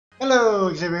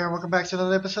Hello, Xavier here, and welcome back to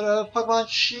another episode of Pokemon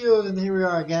Shield, and here we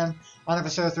are again on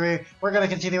episode 3. We're going to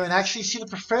continue and actually see the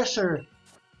professor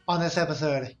on this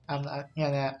episode.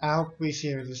 I hope we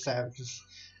see her this time, because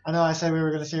I know I said we were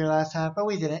going to see her last time, but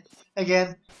we didn't.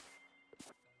 Again,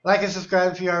 like and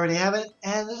subscribe if you already haven't,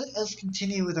 and let's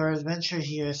continue with our adventure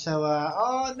here. So,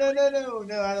 oh, no,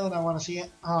 I do not want to see it.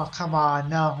 Oh, come on,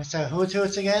 no. It's a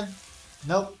Hootoots again?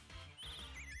 Nope.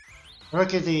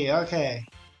 Rookidee, okay.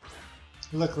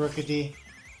 Look, Rookidee.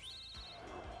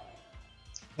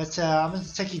 Let's, I'm gonna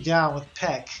take you down with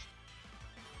Peck.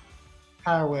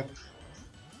 Power Whip.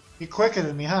 You're quicker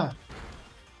than me, huh?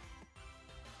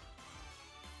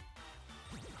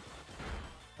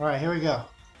 Alright, here we go.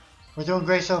 We're doing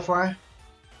great so far.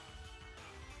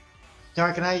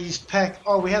 Dark and I use Peck.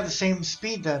 Oh, we have the same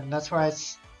speed then. That's why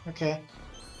it's... Okay.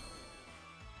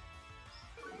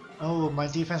 Oh, my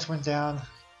defense went down.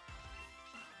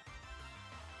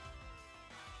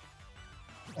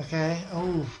 Okay,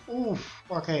 oof.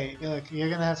 Okay, look, you're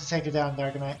gonna have to take it down,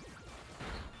 Darknite.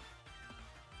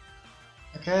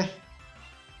 Okay.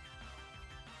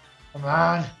 Come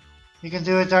on. You can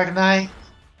do it, Darknite.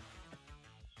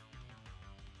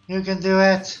 You can do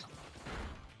it.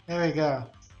 There we go.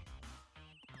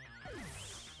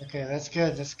 Okay, that's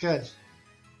good, that's good.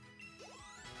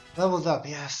 Leveled up,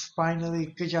 yes, finally.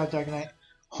 Good job, Darknite.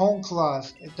 Home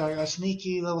Claws,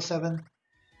 sneaky, level 7.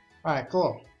 Alright,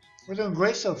 cool. We're doing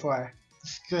great so far.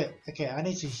 It's good. Okay, I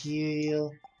need to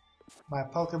heal my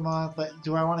Pokemon, but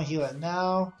do I want to heal it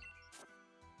now?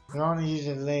 Or do I want to use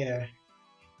it later?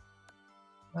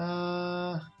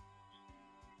 I'll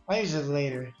use it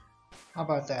later. How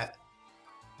about that?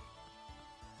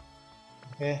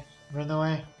 Okay, run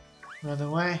away. Run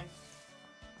away.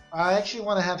 I actually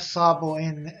want to have Sobble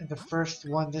in the first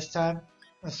one this time.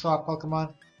 Let's swap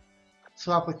Pokemon.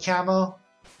 Swap with Camo.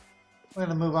 We're going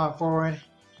to move on forward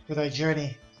with our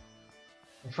journey.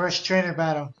 The first trainer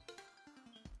battle.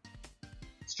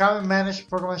 It's common managed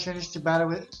for Pokemon trainers to battle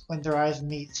with when their eyes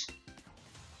meet.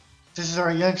 This is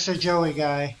our youngster Joey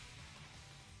guy.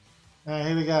 Alright,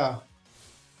 here we go.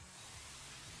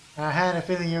 I had a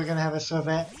feeling you were going to have a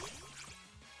Swivet.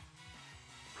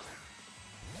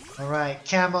 Alright,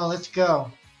 Camo, let's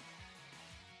go.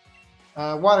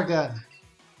 Water Gun.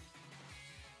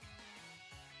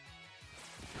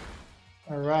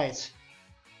 Alright.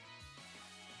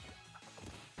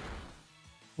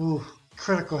 Ooh,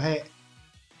 critical hit.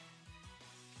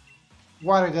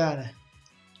 Water Gun.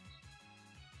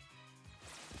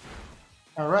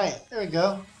 Alright, there we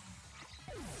go.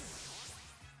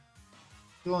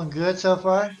 Doing good so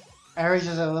far. Aries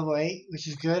is at level 8, which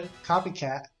is good.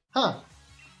 Copycat. Huh.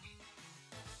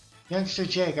 Youngster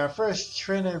Jake, our first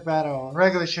trainer battle.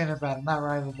 Regular trainer battle, not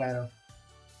rival battle.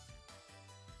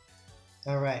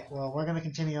 Alright, well, we're going to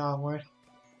continue onward.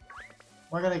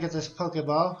 We're going to get this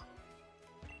Pokeball.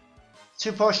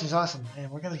 2 potions, awesome.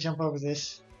 And we're going to jump over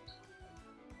this.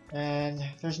 And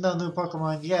there's no new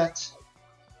Pokemon yet.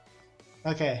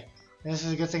 Okay, this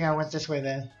is a good thing I went this way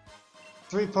then.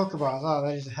 3 Pokeballs, oh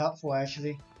that is helpful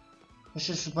actually. It's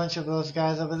just a bunch of those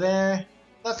guys over there.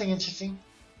 Nothing interesting.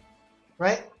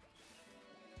 Right?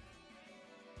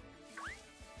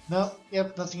 No,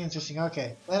 yep, nothing interesting.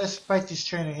 Okay, let us fight this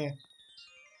trainer here.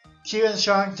 Q and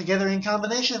Strong together in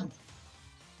combination.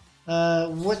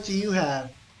 What do you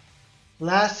have?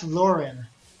 Last Lauren.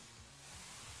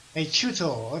 A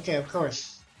Chuto. Okay, of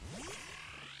course.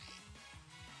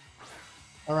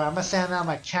 Alright, I'm gonna send out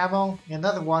my Camo.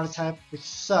 Another water type, which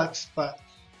sucks, but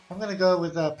I'm gonna go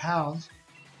with a Pound.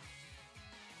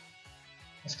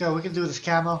 Let's go, we can do this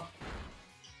Camo.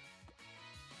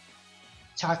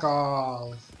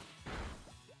 Tackle.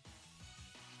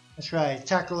 That's right,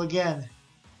 tackle again.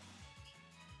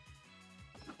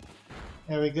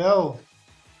 There we go.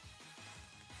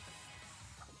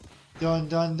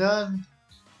 Done.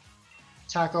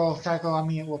 Tackle, I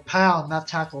mean, well, Pound, not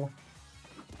tackle.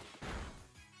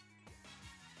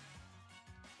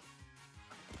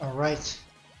 Alright.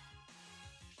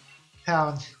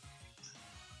 Pound.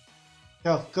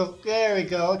 Go, there we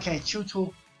go. Okay,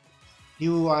 Chutu,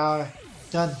 you are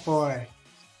done for. Let's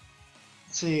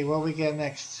see what we get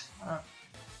next.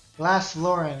 Last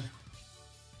Lauren.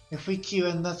 If we queue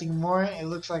in nothing more, it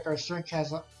looks like our strength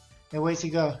has a way to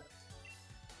go.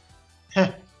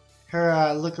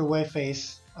 Her look away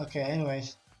face. Okay,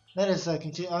 anyways. Let us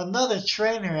continue. Another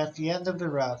trainer at the end of the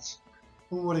route.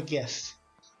 Who would have guessed?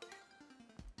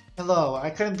 Hello, I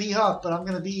couldn't beat Hawk, but I'm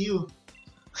gonna beat you.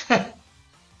 Did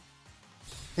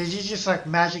you just like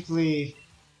magically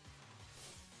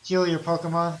heal your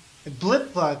Pokemon? A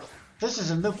Blip Bug. This is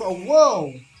a new. Oh,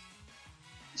 whoa!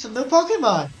 It's a new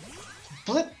Pokemon.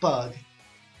 Blip Bug.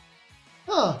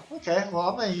 Oh, okay. Well,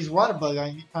 I'm gonna use water bug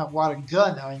on you, water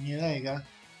gun on you. There you go.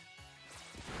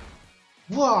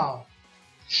 Wow,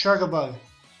 Sugar Bug.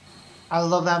 I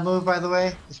love that move, by the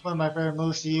way. It's one of my favorite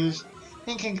moves to use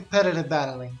in competitive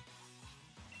battling.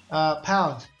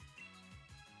 Pound.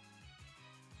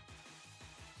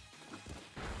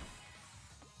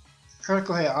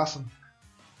 Critical hit, awesome.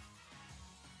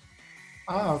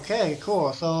 Oh, okay,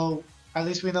 cool. So at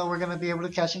least we know we're gonna be able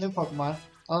to catch a new Pokemon.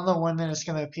 I don't know when it's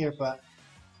gonna appear, but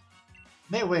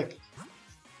Midwick.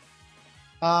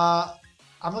 Uh,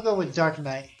 I'm gonna go with Dark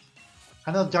Knight.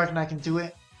 I know Dark Knight can do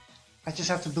it. I just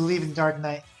have to believe in Dark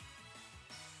Knight.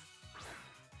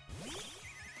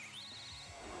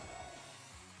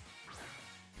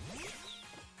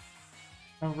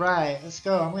 Alright, let's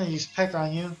go. I'm gonna use Peck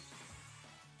on you.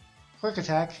 Quick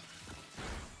attack.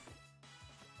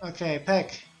 Okay,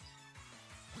 Peck.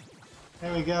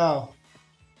 There we go.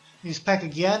 Use Peck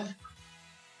again.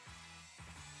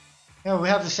 Yeah, we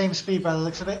have the same speed by the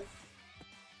looks of it.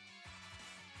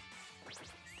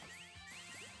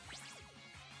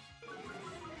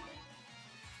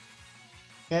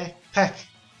 Okay, Peck.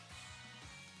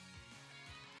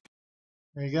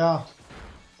 There you go.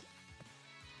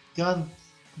 Gun,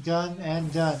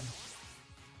 and done.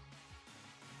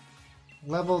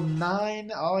 Level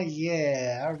 9, oh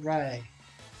yeah, alright.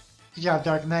 Good job,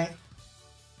 Dark Knight.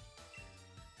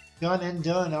 Done and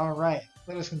done, alright.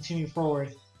 Let us continue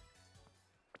forward.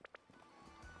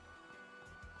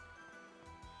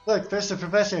 Look, there's the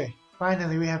professor.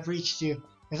 Finally, we have reached you.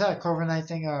 Is that a Corviknight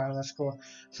thing? Oh, that's cool.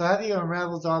 So have you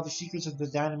unraveled all the secrets of the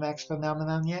Dynamax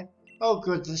phenomenon yet? Oh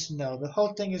goodness, no. The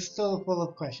whole thing is still full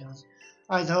of questions.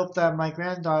 I'd hoped that my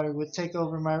granddaughter would take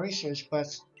over my research, but...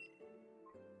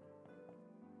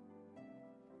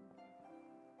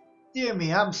 Dear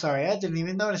me, I'm sorry. I didn't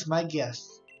even notice my guest.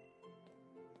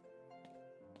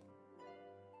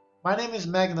 My name is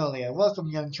Magnolia. Welcome,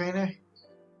 young trainer.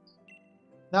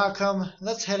 Now come,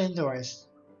 let's head indoors.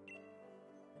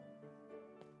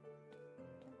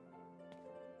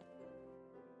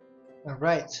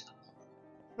 Alright.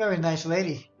 Very nice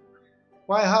lady.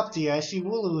 Why, Hopty, I see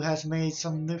Wooloo has made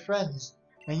some new friends.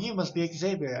 And you must be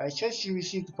Xavier. I trust you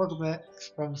received the Pokédex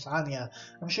from Sanya.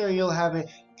 I'm sure you'll have it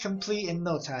complete in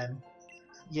no time.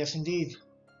 Yes, indeed.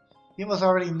 You must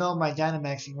already know my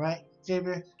Dynamaxing, right,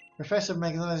 Xavier? Professor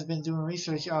Magnolia has been doing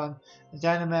research on the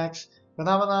Dynamax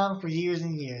phenomenon for years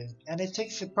and years, and it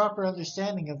takes a proper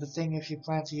understanding of the thing if you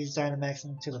plan to use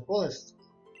Dynamaxing to the fullest.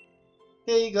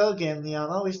 There you go again, Leon,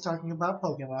 always talking about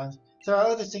Pokemon. There are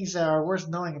other things that are worth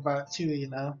knowing about too, you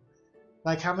know.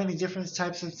 Like how many different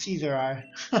types of tea there are.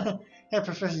 Hey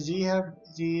Professor,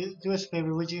 do us a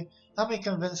favor, would you? Help me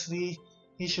convince Lee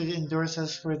he should endorse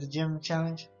us for the gym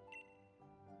challenge?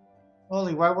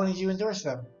 Holy, why wouldn't you endorse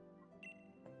them?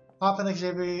 Hop and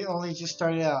Xavier only just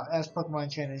started out as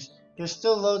Pokemon trainers. There's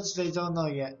still loads they don't know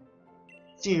yet.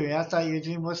 Dearie, I thought your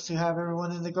dream was to have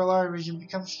everyone in the Galar region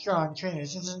become strong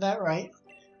trainers, isn't that right?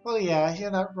 Well, yeah,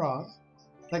 you're not wrong.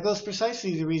 That goes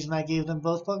precisely the reason I gave them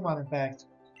both Pokemon, in fact.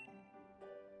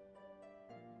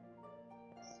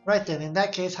 Right then, in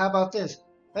that case, how about this?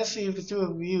 Let's see if the two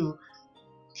of you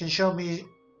can show me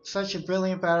such a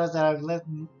brilliant battle that I've left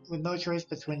with no choice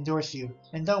but to endorse you.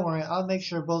 And don't worry, I'll make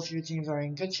sure both your teams are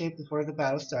in good shape before the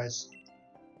battle starts.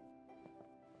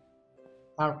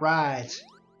 Alright.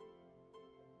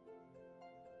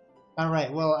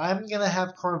 Alright, well, I'm gonna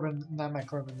have Corbin, I'm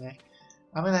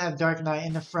gonna have Dark Knight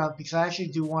in the front because I actually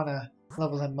do want to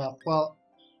level him up. Well,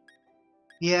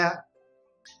 yeah,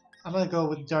 I'm gonna go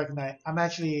with Dark Knight. I'm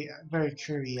actually very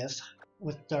curious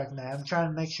with Dark Knight. I'm trying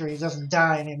to make sure he doesn't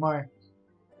die anymore.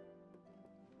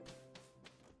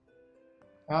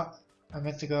 Oh, I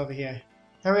meant to go over here.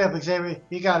 Hurry up, Xavier.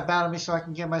 You gotta battle me so I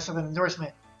can get myself an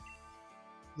endorsement.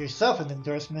 Yourself an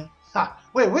endorsement? Ha!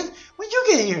 Wait, when'd you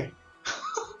get here?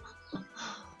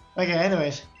 Okay,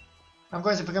 anyways. I'm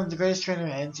going to become the greatest trainer,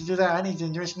 and to do that, I need the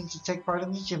endorsement to take part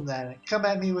in the gym ladder. Come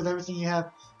at me with everything you have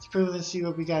to prove it and see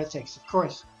what we gotta take. Of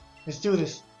course. Let's do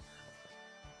this.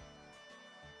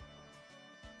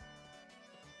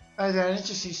 I got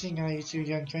interesting seeing how you two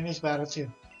young trainers battle too.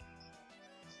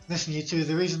 Listen, you two,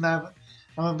 the reason I'm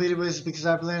unbeatable is because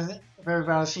I've learned very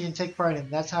battle see and take part in.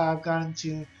 That's how I've gotten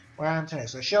to where I am today.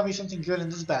 So show me something good in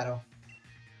this battle.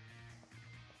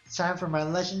 It's time for my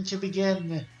legend to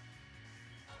begin.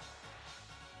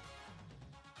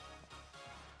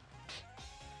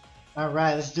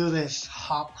 Alright, let's do this.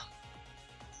 Hop.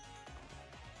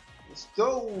 Let's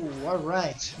go!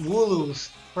 Alright.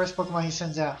 Wooloo's first Pokemon he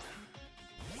sends out.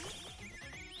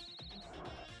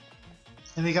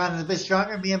 And we gotten a bit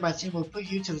stronger, me and my team will put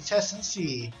you to the test and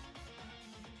see.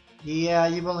 Yeah,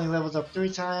 you've only leveled up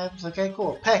 3 times. Okay,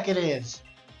 cool. Peck it is.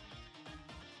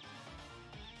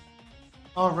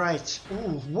 Alright.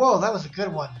 Ooh, whoa, that was a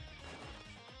good one.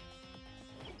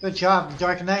 Good job,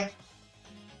 Dark Knight.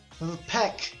 Little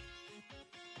peck.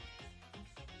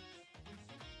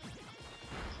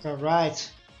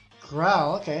 Alright.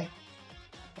 Growl, okay.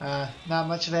 Not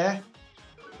much there.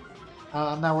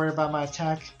 I'm not worried about my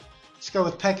attack. Let's go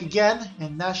with peck again,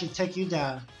 and that should take you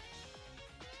down.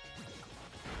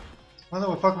 I wonder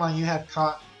what Pokemon you have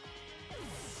caught.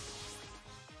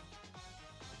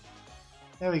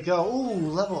 There we go. Ooh,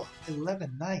 level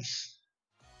 11. Nice.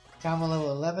 Camo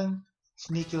level 11.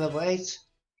 Sneaky level 8.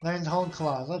 Learned Hone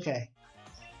Claws. Okay.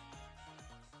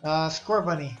 Score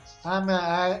Bunny.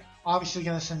 I'm obviously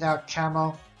going to send out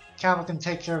Camo. Camo can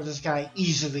take care of this guy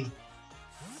easily.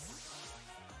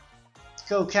 Let's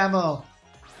go, Camo.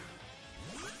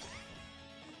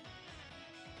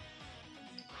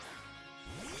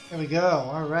 There we go.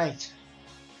 Alright.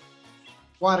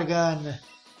 Water Gun.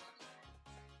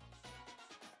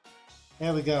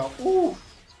 There we go. Ooh,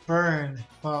 burn.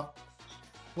 Well,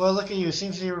 look at you.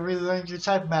 Seems you really learned your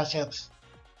type matchups.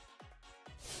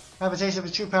 Have a taste of a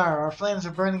true power. Our flames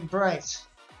are burning bright.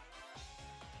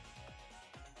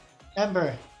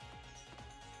 Ember.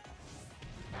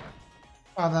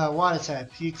 On the water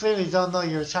type. You clearly don't know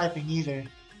your typing either.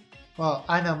 Well,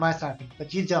 I know my typing,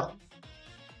 but you don't.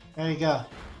 There you go.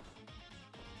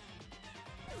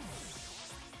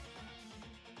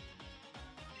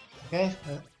 Okay.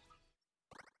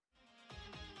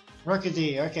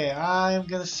 Rookidee. Okay, I'm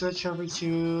gonna switch over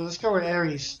to... Let's go with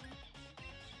Aries.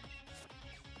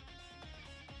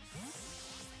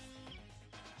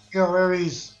 Go,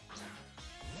 Aries.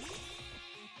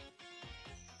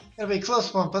 It'll be a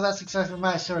close one, but that's exactly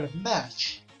my sort of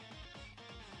match.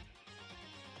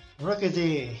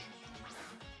 Rookidee.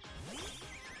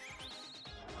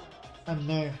 A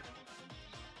nerve.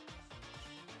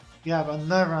 You have a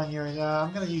nerve on yours.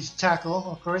 I'm gonna use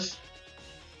Tackle, of course.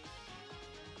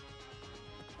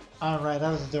 Alright, that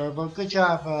was adorable. Good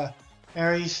job,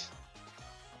 Aries.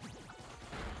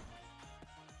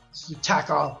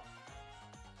 Tackle.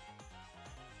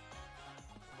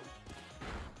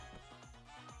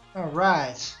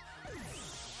 Alright.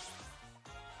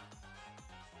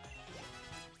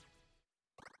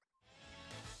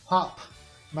 Hop,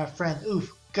 my friend.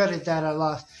 Oof, gutted that I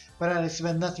lost, but I'd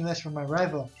expect nothing less from my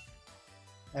rival.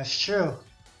 That's true.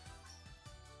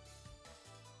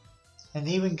 And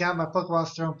even got my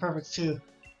Pokeballs thrown perfect too.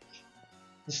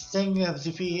 The sting of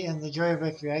defeat and the joy of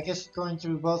victory. I guess going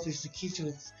through both is the key to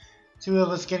the two of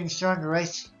us getting stronger,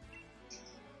 right?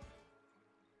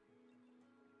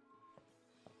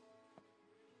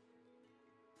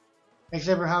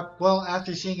 Except Hop, well,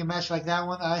 after seeing a match like that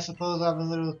one, I suppose I have a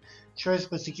little choice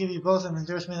but to give you both an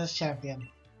endorsement as champion.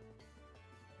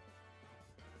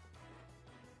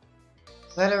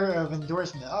 Letter of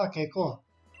endorsement. Oh, okay, cool.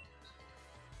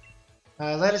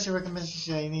 Letters of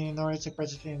recommendation you need in order to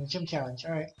participate in the gym challenge.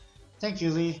 Alright. Thank you,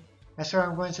 Lee. I swear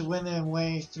I'm going to win a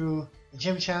way through the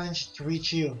gym challenge to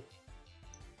reach you.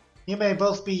 You may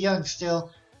both be young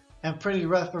still, and pretty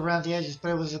rough around the edges, but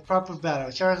it was a proper battle.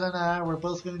 Charizard and I were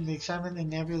both willing to examine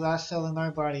in every last cell in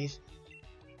our bodies.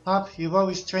 Hop, you've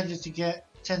always tended to get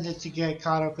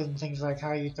caught up in things like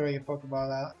how you throw your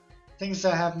Pokeball out. Things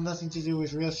that have nothing to do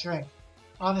with real strength.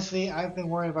 Honestly, I've been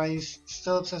worried about you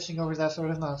still obsessing over that sort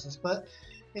of nonsense, but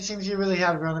it seems you really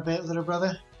have grown a bit, little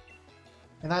brother.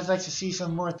 And I'd like to see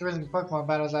some more thrilling Pokemon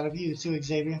battles out of you too,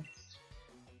 Xavier.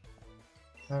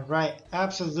 Alright,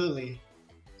 absolutely.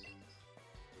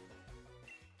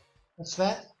 What's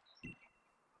that?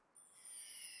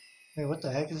 Wait, what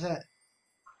the heck is that?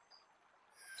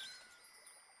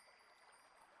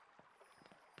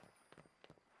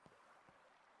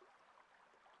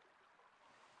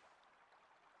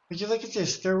 Would you look at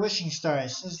this? They're wishing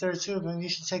stars. Since there are 2 of them, you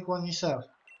should take one yourself.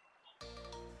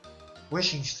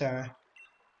 Wishing star.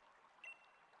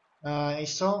 A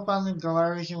soul found in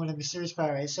Galar region with a mysterious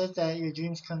power. It said that your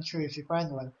dreams come true if you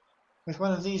find one. With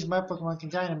one of these, my Pokemon can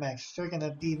Dynamax. They're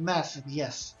gonna be massive,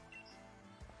 yes.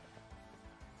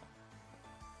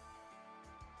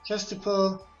 Trust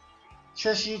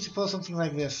you to pull something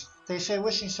like this. They say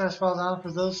wishing stars fall down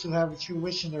for those who have a true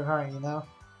wish in their heart, you know?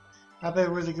 I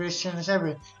bet we're the greatest trainers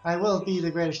ever. I will be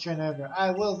the greatest trainer ever. I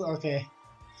will. Okay.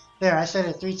 There, I said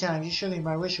it 3 times. Surely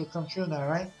my wish will come true now,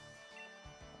 right?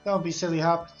 Don't be silly,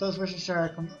 Hop. Those wishing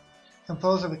stars are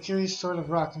composed of a curious sort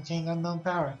of rock containing unknown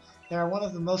power. They are one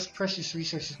of the most precious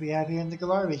resources we have here in the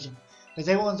Galar region. But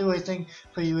they won't do a thing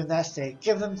for you in that state.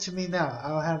 Give them to me now.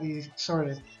 I'll have you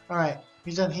sorted. Alright,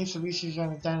 you've done heaps of research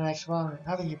on the Dynamax Spawn,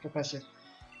 haven't you, Professor?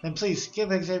 Then please, give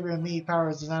Xavier and me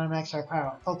power to Dynamax our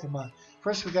power Pokemon.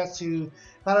 First we got to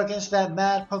battle against that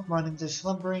mad Pokemon in this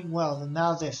slumbering well, and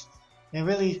now this. It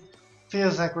really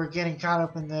feels like we're getting caught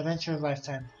up in the adventure of a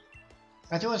lifetime.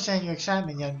 I do understand your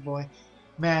excitement, young boy.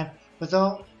 Man, but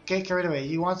don't get carried away.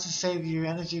 You want to save your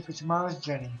energy for tomorrow's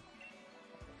journey.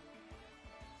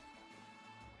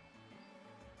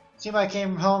 Seems I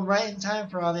came home right in time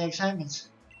for all the excitement.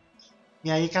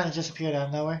 Yeah, you kind of just appeared out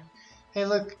of nowhere. Hey,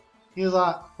 look, you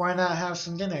lot, why not have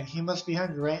some dinner? You must be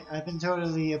hungry, right? I've been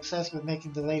totally obsessed with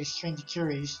making the latest trendy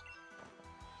curries.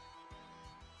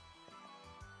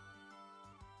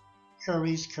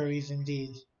 Curries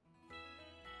indeed.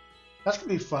 That's gonna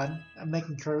be fun. I'm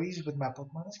making curries with my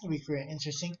Pokemon. That's gonna be great,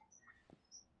 interesting.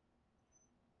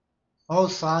 Oh,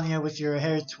 Sonia, with your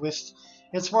hair twist.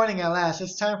 It's morning at last.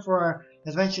 It's time for our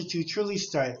adventure to truly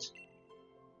start.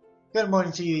 Good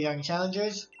morning to you, young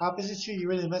challengers. Hop, is it true you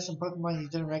really met some Pokemon you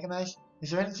didn't recognize?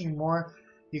 Is there anything more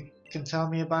you can tell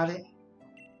me about it?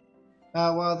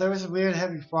 Well, there was a weird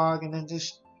heavy fog, and then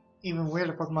this even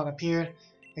weirder Pokemon appeared.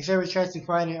 Xavier tried to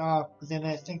fight it off, but then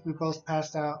I think we both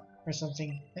passed out or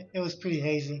something. It was pretty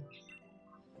hazy.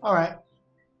 Alright.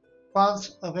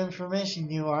 Fonts of information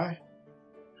you are.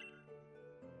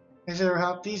 Xavier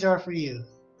Hop, these are for you.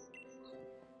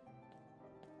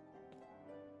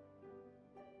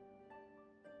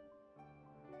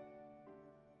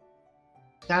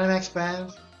 Dynamax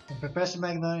Band and Professor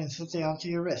Magnolia and slip it onto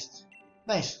your wrist.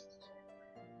 Nice.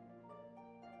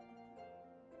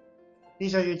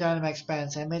 These are your Dynamax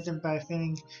bands. I made them by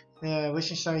fitting the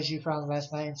wishing stars you found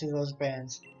last night into those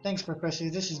bands. Thanks, Professor.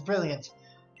 This is brilliant.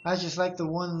 I just like the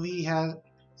one Lee has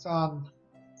on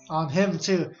him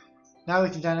too. Now we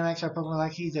can Dynamax our Pokemon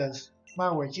like he does.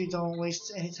 My word, you don't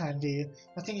waste any time, do you?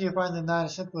 I think you'll find them not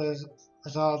as simple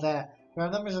as all that. There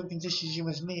are numbers of conditions you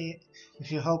must meet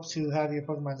if you hope to have your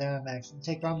Pokemon Dynamax and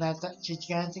take on that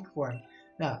gigantic form.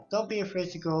 Now, don't be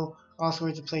afraid to go all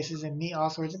sorts of places and meet all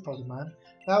sorts of Pokemon.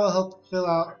 That will help fill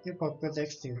out your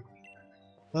Pokédex too.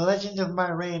 The legend of my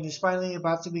reign is finally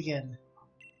about to begin.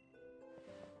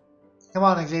 Come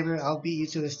on, Xavier, I'll beat you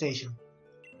to the station.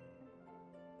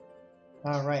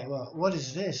 Alright, well, what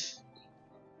is this?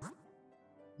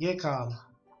 Yacom.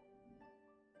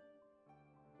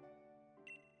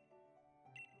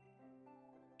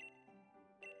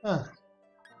 Huh.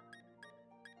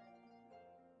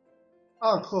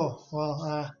 Oh, cool.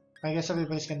 Well, I guess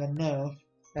everybody's gonna know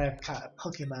that I've caught a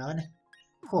Pokemon.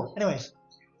 Cool. Anyways.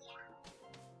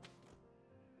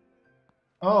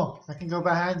 Oh, I can go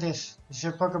behind this. Is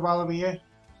there a Pokeball over here?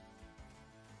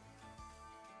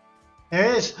 There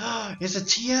it is! It's a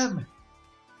TM!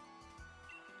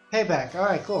 Payback.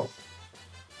 Alright, cool.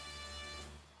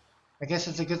 I guess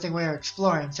it's a good thing we're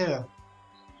exploring, too.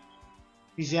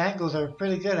 These angles are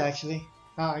pretty good, actually.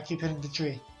 Oh, I keep hitting the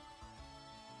tree.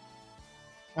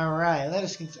 Alright,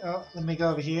 let me go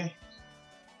over here.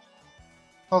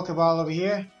 Pokeball over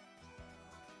here.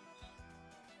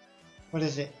 What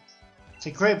is it? It's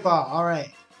a great ball.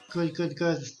 Alright. Good.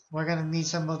 We're gonna need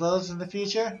some of those in the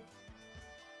future.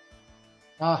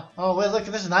 Oh wait, look,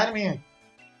 there's an item here.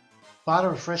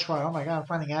 Bottle of fresh water. Oh my god, I'm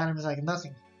finding items like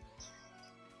nothing.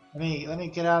 Let me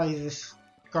get out of this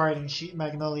garden sheet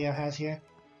Magnolia has here.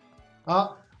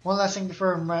 Oh, one last thing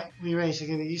before we race.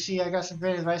 Okay, you see, I got some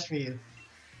great advice for you.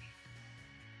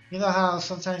 You know how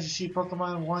sometimes you see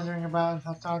Pokemon wandering about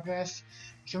in the tall grass?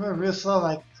 You can move real slow,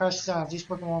 like crouch down. These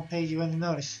Pokemon won't pay you any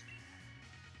notice.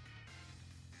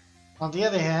 On the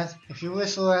other hand, if you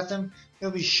whistle at them,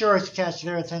 you'll be sure to catch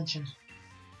their attention.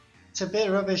 It's a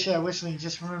bit rubbish at whistling,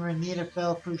 just remember, need a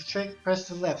fail-proof trick, press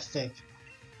the left stick.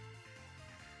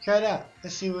 Try it out,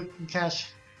 let's see what we can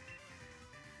catch.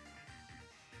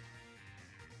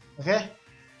 Okay?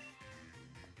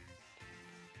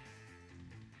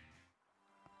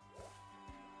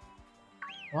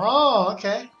 Oh,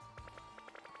 okay.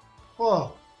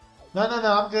 Cool. No,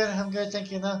 I'm good,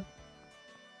 thank you, no.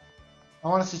 I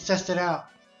wanted to test it out.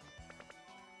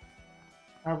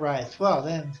 Alright, well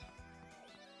then.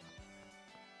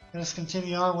 Let's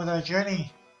continue on with our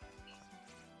journey.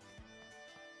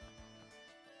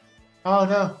 Oh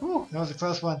no, whew, that was a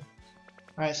close one.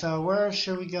 Alright, so where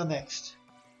should we go next?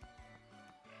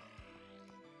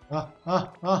 No.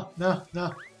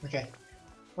 Okay.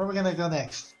 Where are we gonna go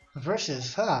next?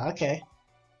 Versus, okay.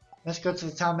 Let's go to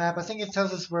the town map. I think it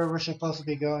tells us where we're supposed to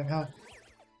be going, huh?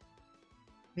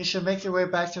 You should make your way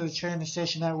back to the train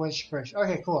station at Wedge first.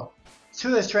 Okay, cool. To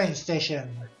the train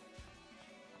station.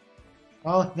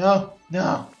 Oh, no.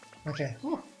 Okay.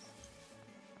 Whew.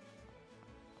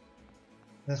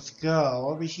 Let's go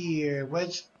over here.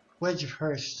 Wedge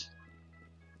first.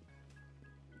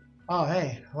 Oh,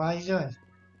 hey. What are you doing?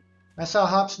 I saw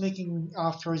Hop sneaking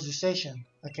off towards the station.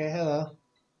 Okay, hello.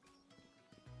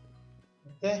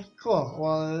 Okay, cool.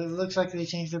 Well, it looks like they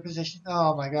changed their position.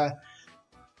 Oh my god.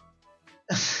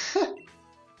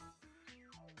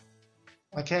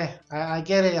 Okay, I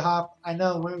get it, Hop. I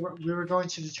know we were going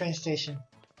to the train station.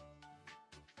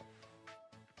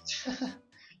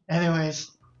 Anyways,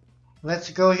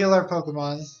 let's go heal our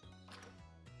Pokemon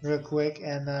real quick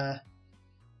and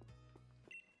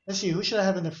let's see, who should I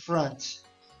have in the front?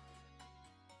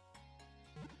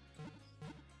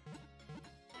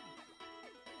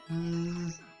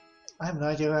 I have no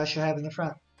idea who I should have in the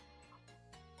front.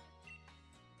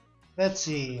 Let's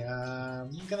see,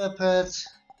 I'm gonna put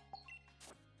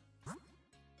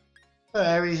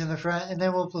Aries in the front, and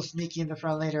then we'll put Sneaky in the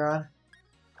front later on.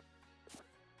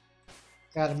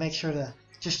 Gotta make sure to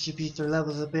distribute their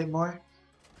levels a bit more.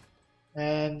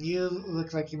 And you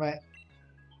look like you might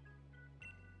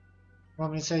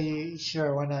want me to tell you,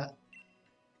 sure, why not?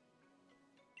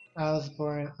 I was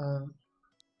born on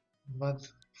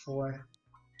month 4.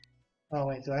 Oh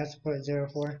wait, do I have to put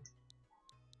 04?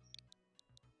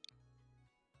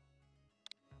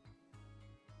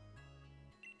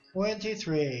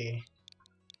 $23.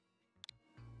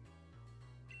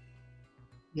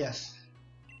 Yes.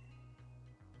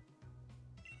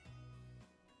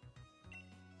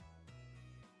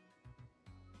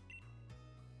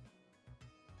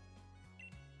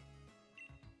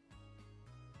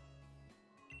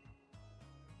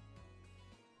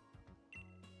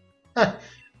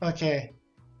 Okay.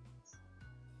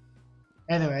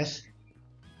 Anyways,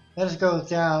 let us go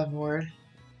downward.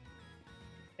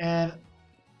 And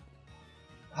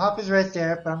Hop is right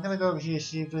there, but I'm gonna go over here to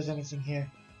see if there's anything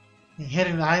here.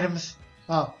 Hidden items?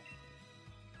 Oh.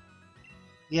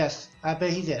 Yes, I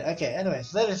bet he did. Okay,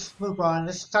 anyways, let us move on.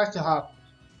 Let's talk to Hop.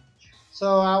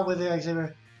 So out with the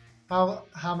exhibit.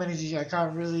 How many did you? I got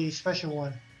a really special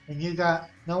one. And you got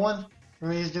no one? What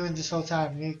are you doing this whole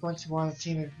time? You're going to want a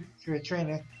team if you're a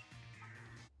trainer.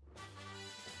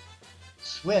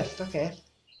 Swift, okay.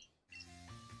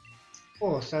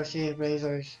 Cool, Starshade,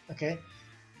 Razors, okay.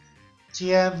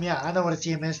 TM, yeah, I know what a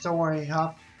TM is, don't worry,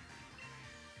 Hop.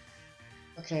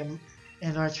 Okay,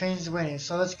 and our train is waiting,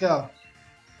 so let's go.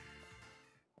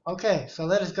 Okay, so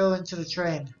let us go into the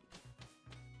train.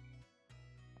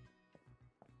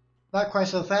 Not quite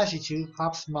so fast, you two,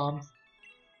 Hop's mom.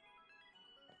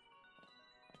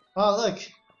 Oh, look,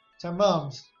 it's our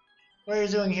moms. What are you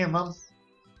doing here, Mom?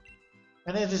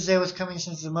 I knew this day was coming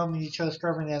since the moment you chose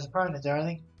Corbin as a partner,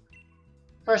 darling.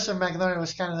 First, Sir Magnolia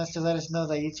was kind enough to let us know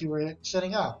that you two were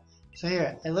setting off. So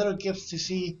here, a little gift to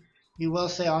see you well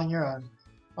stay on your own.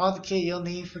 All the kit you'll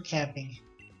need for camping.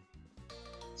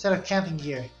 Set of camping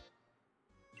gear.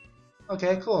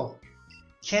 Okay, cool.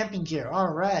 Camping gear,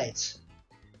 alright.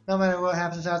 No matter what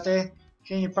happens out there, if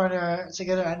you and your partner are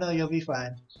together, I know you'll be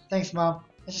fine. Thanks, Mom.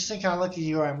 I just think how lucky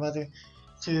you are, Mother,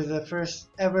 to the first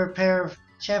ever pair of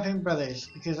champion brothers,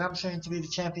 because I'm certain to be the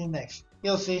champion next.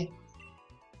 You'll see.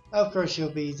 Of course you'll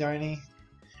be, Darnie.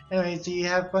 Anyway, do you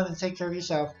have fun and take care of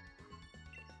yourself?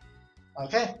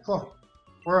 Okay, cool.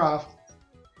 We're off.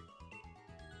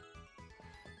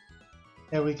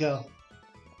 There we go.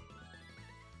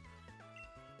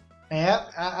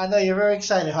 Yep, I know you're very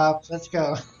excited, Hop. Let's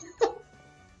go.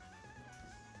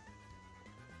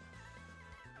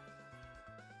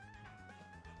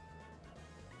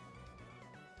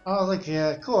 Oh, look,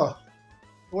 yeah, cool.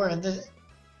 We're in this.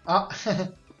 Oh,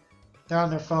 they're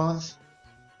on their phones.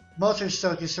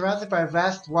 Motorstoke is surrounded by a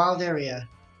vast wild area.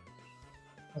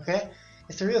 Okay?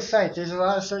 It's a real sight. There's a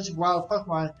lot of sorts of wild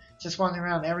Pokemon just wandering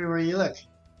around everywhere you look.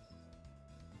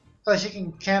 Plus, you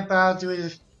can camp out, do a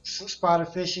spot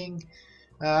of fishing.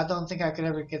 I don't think I could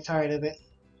ever get tired of it.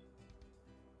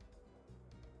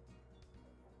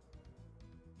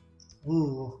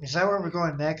 Ooh, is that where we're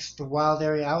going next? The wild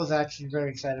area? I was actually very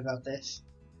excited about this.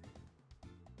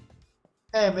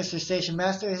 Hey, Mr. Station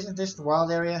Master, isn't this the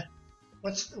wild area?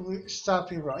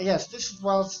 Stop you wrong. Yes, this is the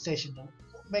wild station.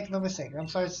 Make no mistake. I'm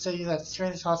sorry to tell you that the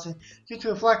train is halted due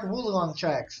to a flock of wooloo on the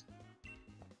tracks.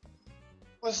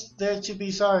 What's there to be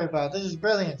sorry about? This is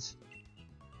brilliant.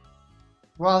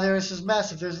 Wild area is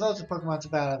massive. There's loads of Pokemon to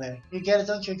battle there. You get it,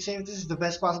 don't you, Xavier? This is the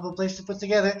best possible place to put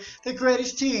together the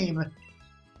greatest team.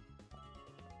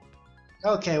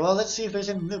 Okay, well, let's see if there's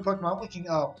any new Pokemon we can...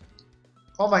 Oh.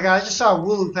 Oh my god, I just saw a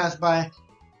Wooloo pass by.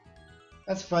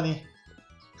 That's funny.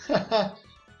 I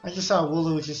just saw a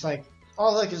Wooloo just like...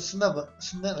 Oh, look, it's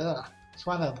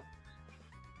Swinub.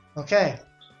 Okay.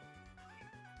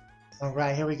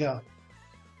 Alright, here we go.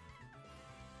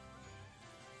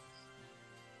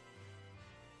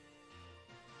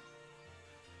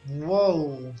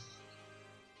 Whoa.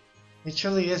 It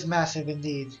truly is massive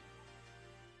indeed.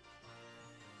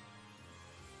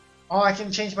 Oh, I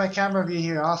can change my camera view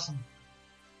here. Awesome.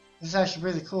 This is actually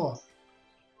really cool.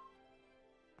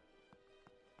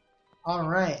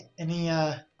 Alright.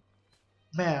 Man,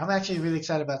 I'm actually really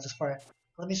excited about this part.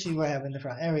 Let me see what I have in the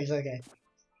front. Anyways, okay.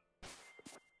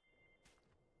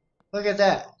 Look at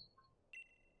that.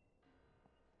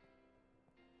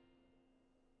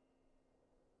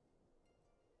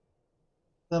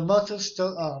 The motto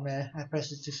still. Oh man, I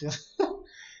pressed it too soon.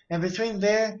 And between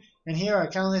there and here are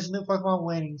countless new Pokemon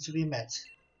waiting to be met.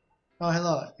 Oh,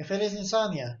 hello. If it isn't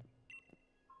Sonia.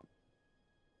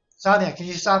 Sonia, can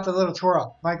you stop the little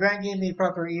twirl? My grand gave me a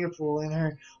proper earful in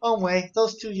her own way.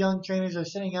 Those two young trainers are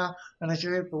sitting out on a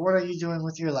trip, but what are you doing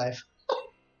with your life?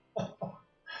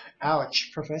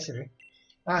 Ouch, Professor.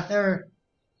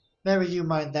 Never you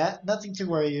mind that. Nothing to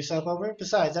worry yourself over.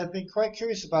 Besides, I've been quite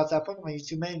curious about that Pokemon you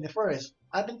two met in the forest.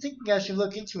 I've been thinking I should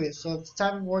look into it, so if the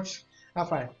timing works, I'll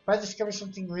find it. If I discover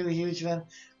something really huge, then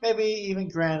maybe even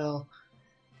Granny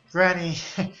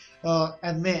will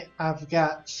admit I've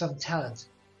got some talent.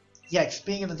 Yikes,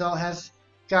 being an adult has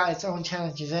got its own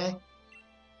challenges, eh?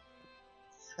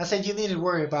 I said you needn't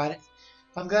worry about it.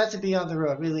 I'm glad to be on the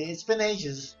road, really. It's been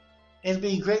ages. It'd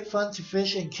be great fun to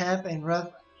fish and camp and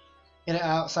rub it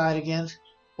outside again.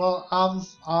 Well, I'm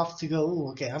off to go.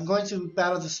 Ooh, okay. I'm going to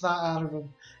battle the snot out of a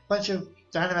bunch of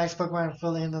Dynamax Pokemon and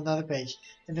fill in another page.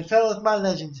 And to fill with my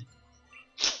legend.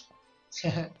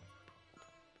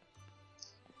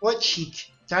 What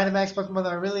cheek? Dynamax Pokemon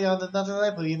are really on another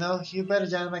level, you know? You better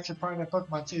Dynamax your partner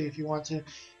Pokemon too if you want to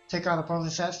take on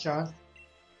opponents that strong.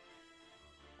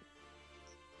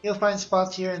 You'll find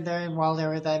spots here and there in wild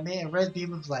area that emit a red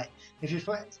beam of light. If you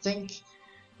think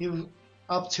you're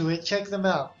up to it, check them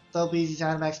out. There'll be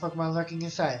Dynamax Pokemon lurking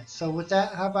inside. So with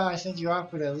that, how about I send you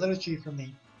off with a little treat from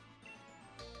me?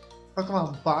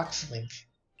 Pokemon Box Link.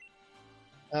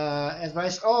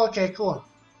 Advice. Oh, okay, cool.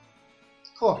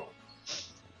 Cool.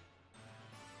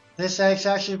 This is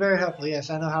actually very helpful.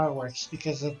 Yes, I know how it works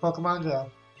because of Pokemon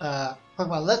Go.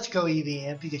 Pokemon Let's Go Eevee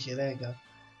and Pikachu. There you go.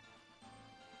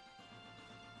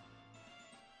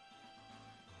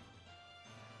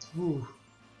 Ooh.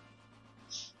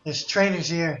 There's trainers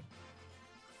here.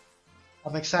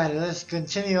 I'm excited. Let's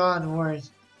continue onward.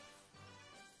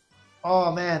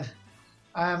 Oh man.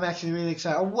 I'm actually really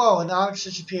excited. Oh, whoa, an Onyx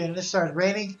just appeared and it started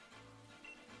raining.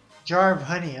 Jar of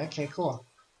honey. Okay, cool.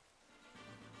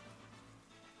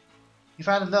 You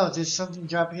found a note. There's something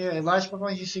drop here. A large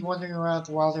Pokemon you see wandering around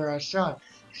the wild are strong.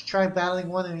 You try battling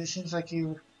one and it seems like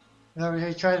you over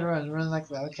here try to run like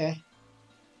that. Okay.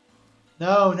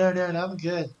 No, I'm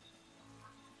good.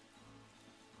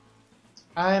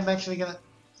 I'm actually gonna.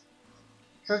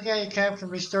 Cooking out your camp can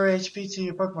restore HP to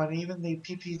your Pokemon, even the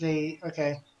PP they.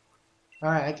 Okay.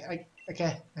 Alright,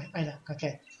 okay. I know.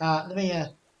 Okay. Let me. Do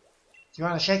you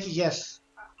want to shake it? Yes.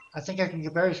 I think I can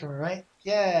get berries from it, right?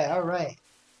 Yeah. Alright.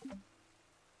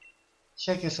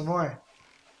 Shake it some more.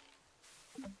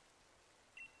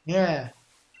 Yeah.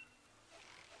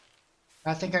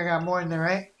 I think I got more in there,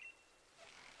 right?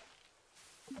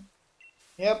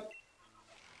 Yep.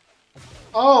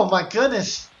 Oh my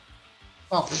goodness.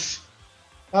 Oh.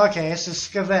 Okay, it's a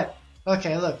Scavet.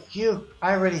 Okay, look,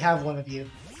 I already have one of you,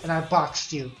 and I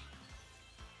boxed you.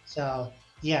 So,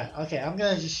 yeah, okay, I'm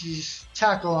gonna just use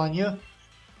Tackle on you.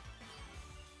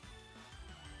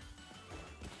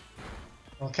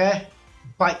 Okay,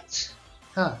 Bite.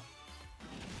 Huh.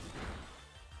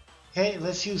 Okay,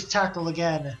 let's use Tackle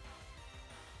again.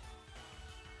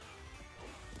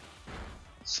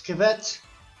 Scavet.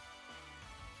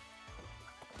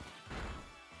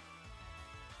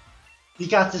 You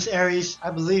got this, Aries.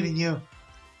 I believe in you.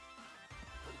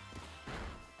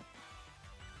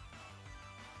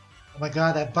 Oh my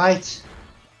god, that bite.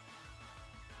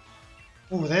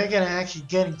 Ooh, they're actually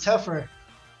getting tougher.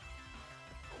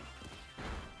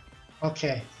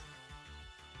 Okay.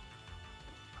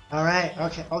 Alright,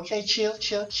 okay, chill,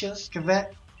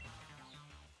 Scavet.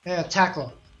 Yeah,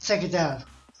 Tackle. Take it down.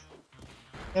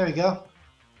 There we go.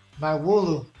 My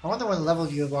Wooloo. I wonder what level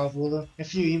you evolve, Wooloo.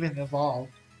 If you even evolve.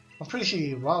 I'm pretty sure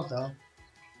you evolved though.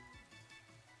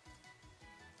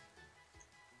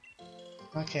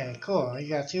 Okay, cool. You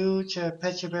got two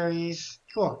Pecha Berries.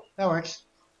 Cool, that works.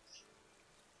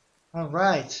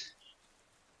 Alright.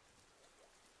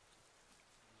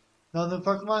 No new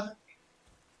Pokemon?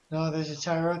 No, there's a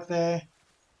Tyroke there.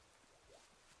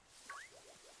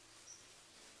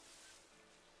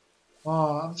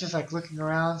 Oh, I'm just like looking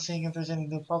around, seeing if there's any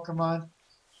new Pokemon.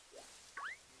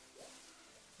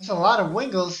 There's a lot of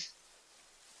Wingles.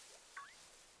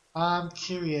 I'm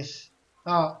curious.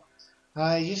 Oh,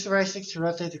 use the right stick to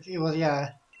rotate the key. Well,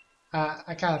 yeah.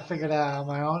 I kind of figured that out on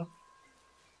my own.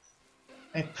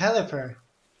 A Pelipper.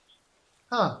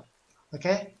 Huh.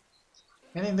 Okay.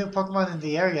 Any new Pokemon in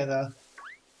the area though?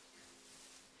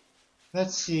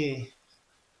 Let's see.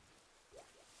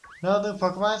 No new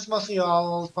Pokemon. It's mostly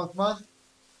all old Pokemon.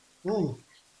 Ooh.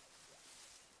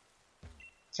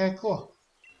 Okay, cool.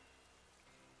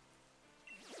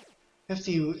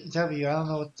 50W. I don't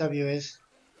know what W is.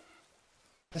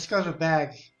 Let's go to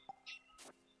bag.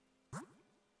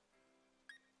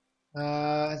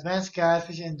 Advanced guide,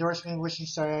 feature endorsement, wishing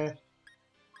star.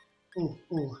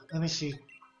 Ooh, let me see.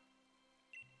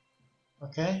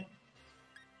 Okay.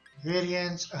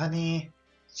 Ingredients, honey,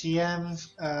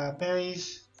 TMs,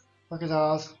 berries, polka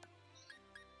dolls,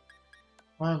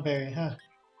 wormberry, huh?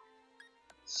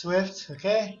 Swift,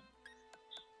 okay.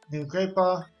 New great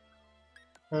ball.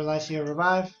 Fertilizer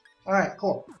revive. Alright,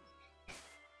 cool.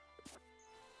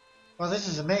 Well, this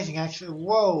is amazing actually.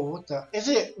 Whoa, what the? Is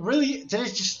it really? Did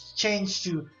it just change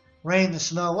to rain and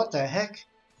snow? What the heck?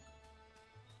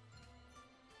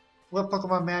 What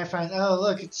Pokemon may I find? Oh,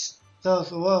 look, it's those.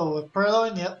 Whoa, a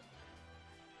Purloin, yep.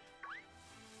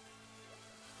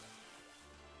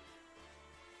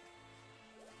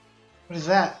 What is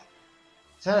that?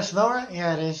 Is that a Snorer?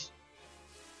 Yeah, it is.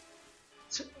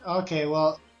 Okay,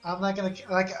 well, I'm not gonna,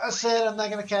 like I said, I'm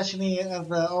not gonna catch any of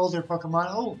the older Pokemon.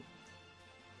 Oh!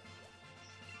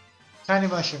 Tiny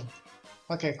Mushroom.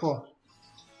 Okay, cool.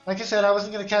 Like I said, I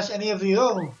wasn't gonna catch any of the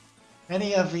older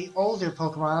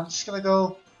Pokemon. I'm just gonna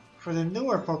go for the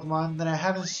newer Pokemon that I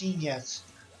haven't seen yet.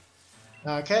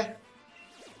 Okay.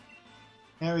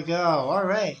 There we go.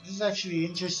 Alright, this is actually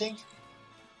interesting.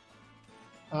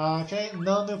 Okay,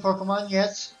 no new Pokemon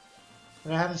yet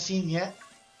that I haven't seen yet.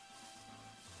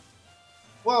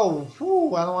 Whoa,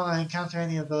 whew, I don't want to encounter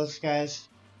any of those guys.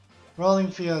 Rolling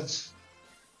Fields.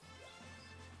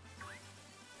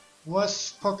 What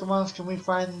Pokemons can we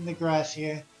find in the grass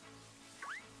here?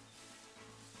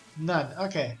 None,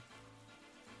 okay.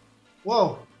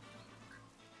 Whoa!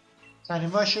 Tiny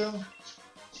Mushroom.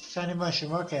 Tiny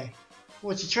Mushroom, okay. Oh,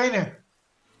 it's a trainer!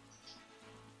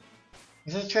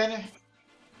 Is it a trainer?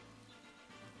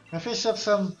 I fished up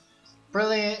some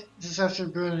brilliant,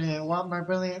 deceptive brilliant. Want my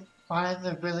brilliant, find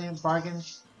the brilliant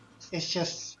bargains? It's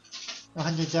just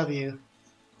 100W.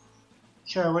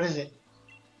 Sure, what is it?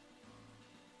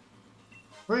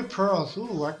 3 pearls.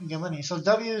 Ooh, I can get money. So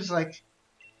W is like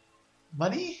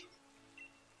money?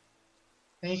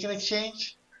 And you can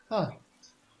exchange? Huh.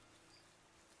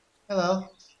 Hello.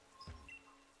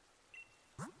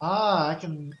 Ah, I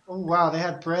can. Oh wow, they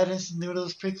had bread, instant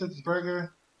noodles, pre-cooked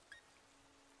burger.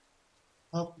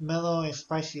 Oh, mellow and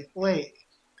spicy. Wait,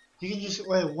 you can use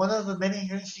one of the many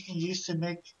ingredients you can use to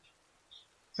make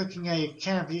cooking at your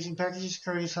camp. Using packages,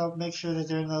 curries help make sure that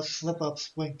there are no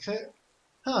slip-ups when cooked.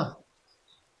 Huh.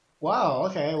 Wow.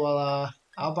 Okay. Well,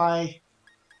 I'll buy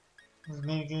the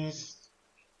main ingredients.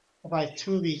 I'll buy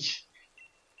 2 of each.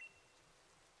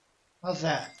 How's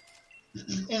that?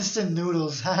 Instant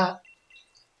noodles. Haha.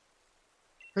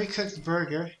 Pre-cooked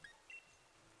burger.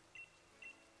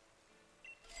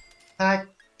 Pack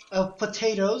of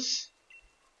potatoes.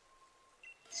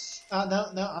 No,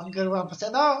 I'm good around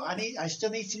potato. No, I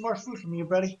still need some more food from you,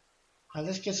 buddy.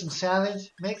 Let's get some salad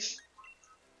mix.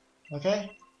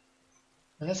 Okay.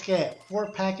 And let's get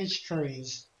 4 packaged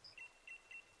curries.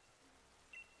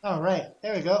 Alright,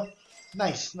 there we go.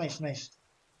 Nice.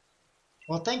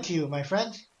 Well, thank you, my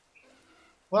friend.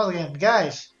 Well, again,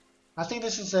 guys, I think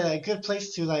this is a good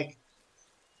place to, like,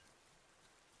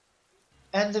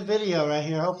 end the video right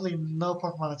here. Hopefully no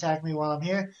Pokemon attack me while I'm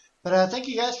here. But thank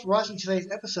you guys for watching today's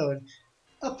episode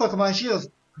of Pokemon Shield.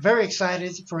 Very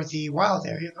excited for the wild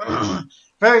area.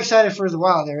 Very excited for the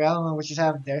wild area. I don't know what just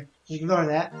happened there. Ignore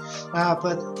that.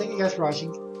 But thank you guys for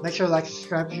watching. Make sure to like and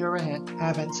subscribe if you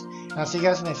haven't. And I'll see you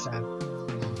guys next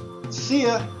time. See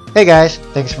ya! Hey guys,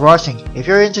 thanks for watching. If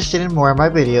you're interested in more of my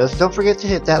videos, don't forget to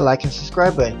hit that like and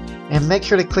subscribe button. And make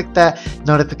sure to click that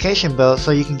notification bell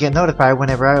so you can get notified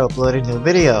whenever I upload a new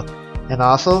video. And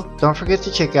also, don't forget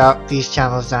to check out these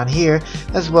channels down here,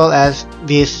 as well as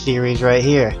this series right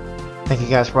here. Thank you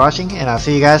guys for watching, and I'll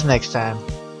see you guys next time.